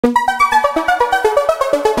General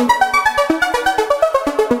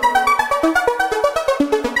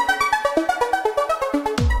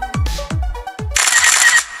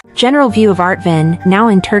view of Artvin, now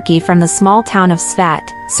in Turkey from the small town of Svat,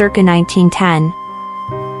 circa 1910.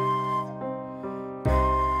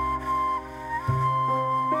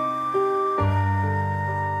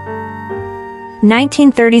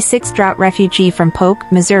 (1936) Drought refugee from Polk,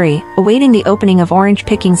 Missouri, awaiting the opening of orange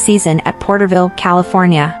picking season at Porterville,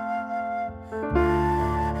 California.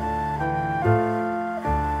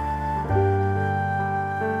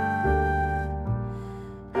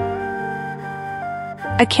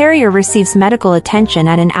 A carrier receives medical attention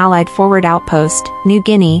at an Allied forward outpost, New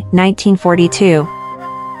Guinea, 1942.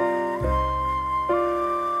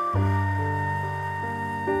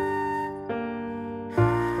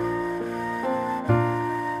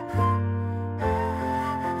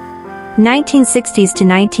 (1960s to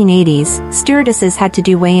 1980s), stewardesses had to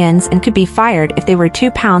do weigh-ins and could be fired if they were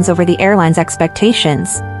 2 pounds over the airline's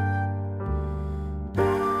expectations.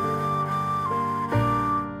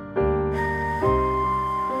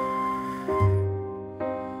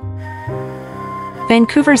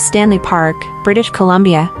 Vancouver's Stanley Park, British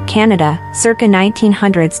Columbia, Canada, circa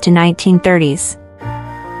 1900s to 1930s.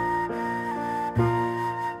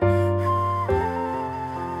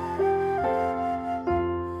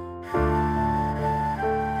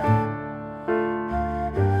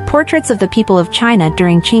 Portraits of the people of China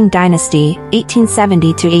during Qing Dynasty,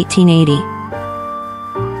 1870 to 1880.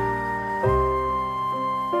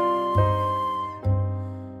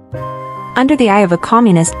 Under the eye of a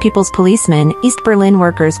communist People's Policeman, East Berlin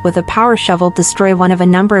workers with a power shovel destroy one of a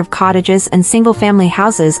number of cottages and single-family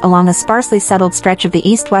houses along a sparsely settled stretch of the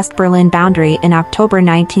East-West Berlin boundary in October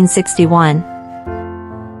 1961.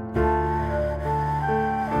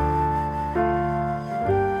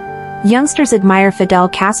 Youngsters admire Fidel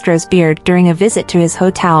Castro's beard during a visit to his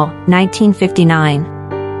hotel, 1959.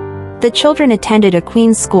 The children attended a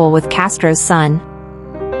Queen's school with Castro's son.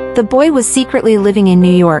 The boy was secretly living in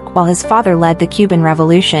New York while his father led the Cuban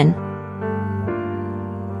Revolution.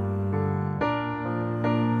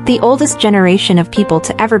 The oldest generation of people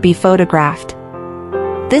to ever be photographed.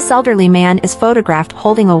 This elderly man is photographed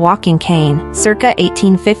holding a walking cane, circa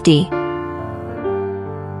 1850.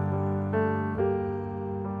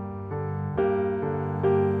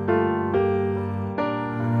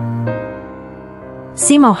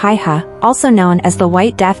 Simo Häyhä, also known as the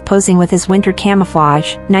White Death posing with his winter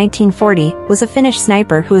camouflage, 1940, was a Finnish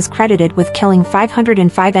sniper who is credited with killing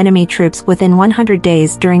 505 enemy troops within 100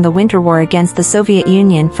 days during the Winter War against the Soviet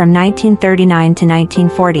Union from 1939 to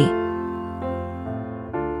 1940.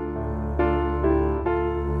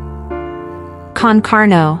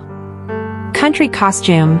 Concarneau. Country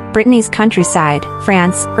costume, Brittany's countryside,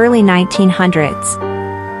 France, early 1900s.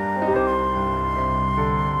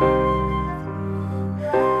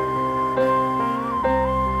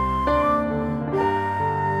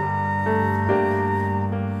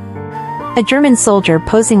 A German soldier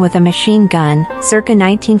posing with a machine gun, circa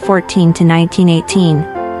 1914 to 1918.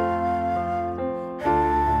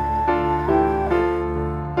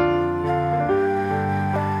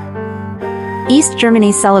 East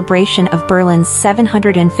Germany celebration of Berlin's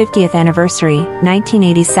 750th anniversary,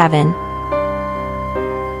 1987.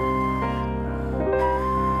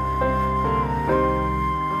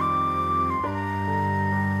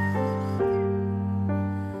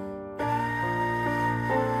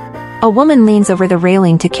 A woman leans over the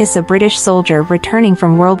railing to kiss a British soldier returning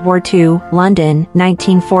from World War II, London,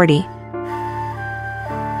 1940.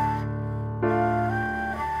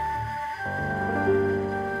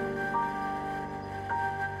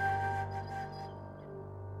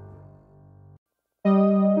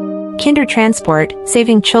 Kindertransport,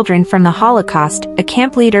 saving children from the Holocaust, a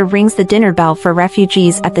camp leader rings the dinner bell for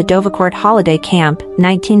refugees at the Dovercourt Holiday Camp,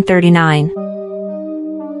 1939.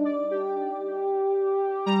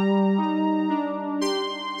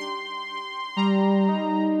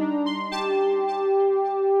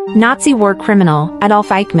 Nazi war criminal, Adolf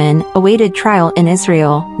Eichmann, awaited trial in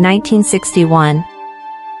Israel, 1961.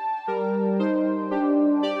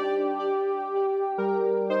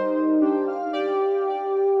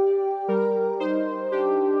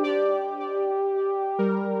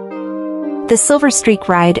 The Silver Streak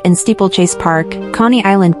Ride in Steeplechase Park, Coney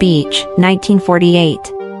Island Beach,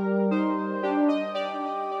 1948.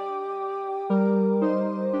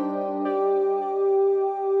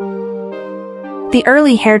 The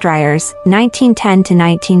early hairdryers, 1910 to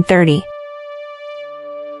 1930.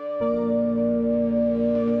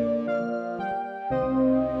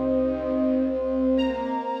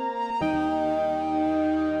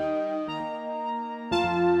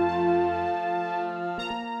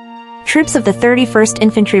 Troops of the 31st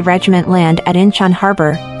Infantry Regiment land at Incheon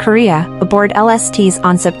Harbor, Korea, aboard LSTs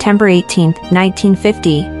on September 18,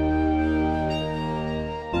 1950.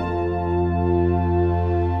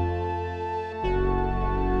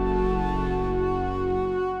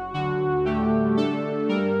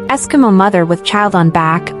 Eskimo mother with child on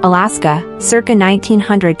back, Alaska, circa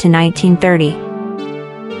 1900 to 1930.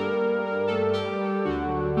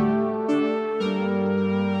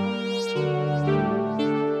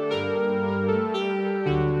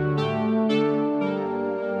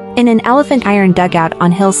 In an elephant iron dugout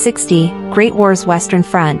on Hill 60, Great War's Western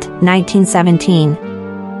Front, 1917.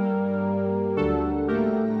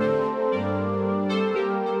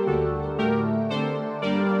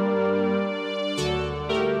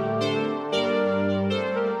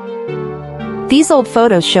 These old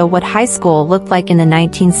photos show what high school looked like in the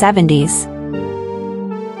 1970s.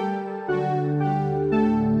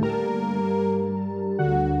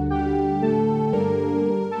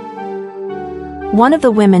 One of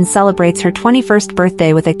the women celebrates her 21st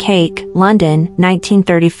birthday with a cake, London,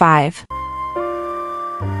 1935.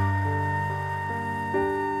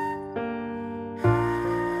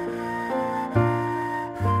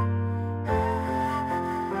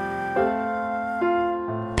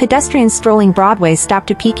 Pedestrians strolling Broadway stop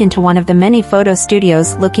to peek into one of the many photo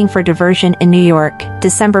studios looking for diversion in New York,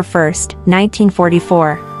 December 1,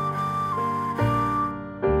 1944.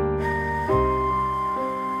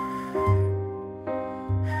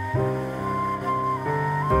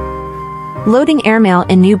 Loading airmail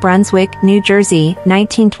in New Brunswick, New Jersey,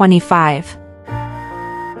 1925.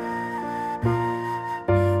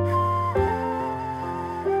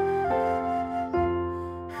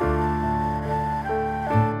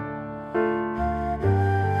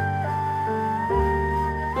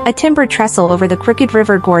 A timber trestle over the Crooked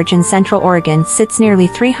River Gorge in Central Oregon sits nearly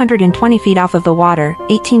 320 feet off of the water,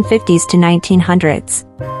 1850s to 1900s.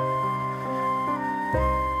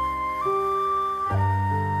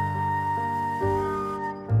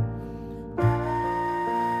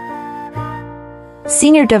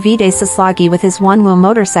 Senior Davide Saslagi with his one-wheel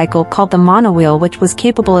motorcycle called the Monowheel, which was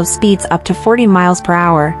capable of speeds up to 40 miles per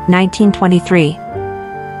hour, 1923.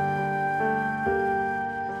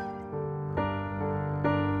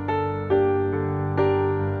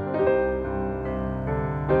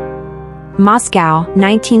 Moscow,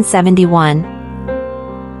 1971.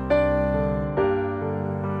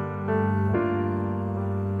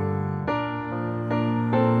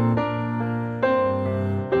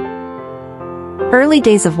 Early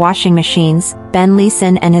days of washing machines, Ben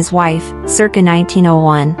Leeson and his wife, circa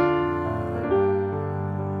 1901.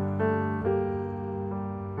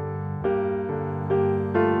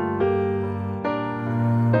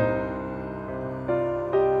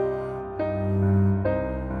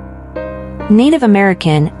 Native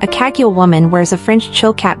American, a Kagyu woman wears a French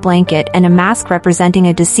chilkat blanket and a mask representing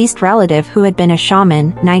a deceased relative who had been a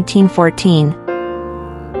shaman, 1914.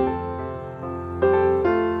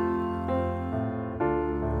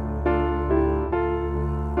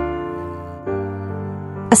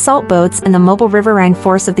 Assault boats and the mobile riverine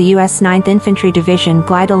force of the U.S. 9th Infantry Division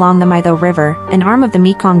glide along the Maitho River, an arm of the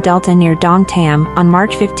Mekong Delta near Dong Tam, on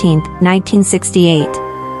March 15, 1968.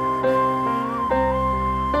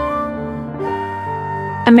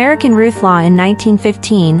 American Ruth Law in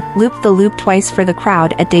 1915, looped the loop twice for the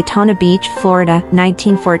crowd at Daytona Beach, Florida,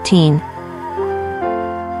 1914.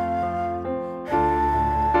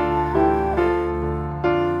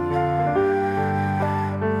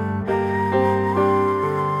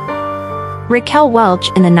 Raquel Welch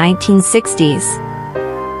in the 1960s.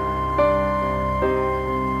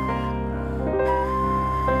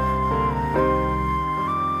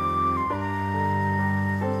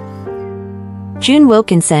 June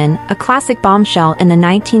Wilkinson, a classic bombshell in the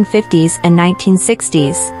 1950s and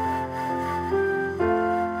 1960s.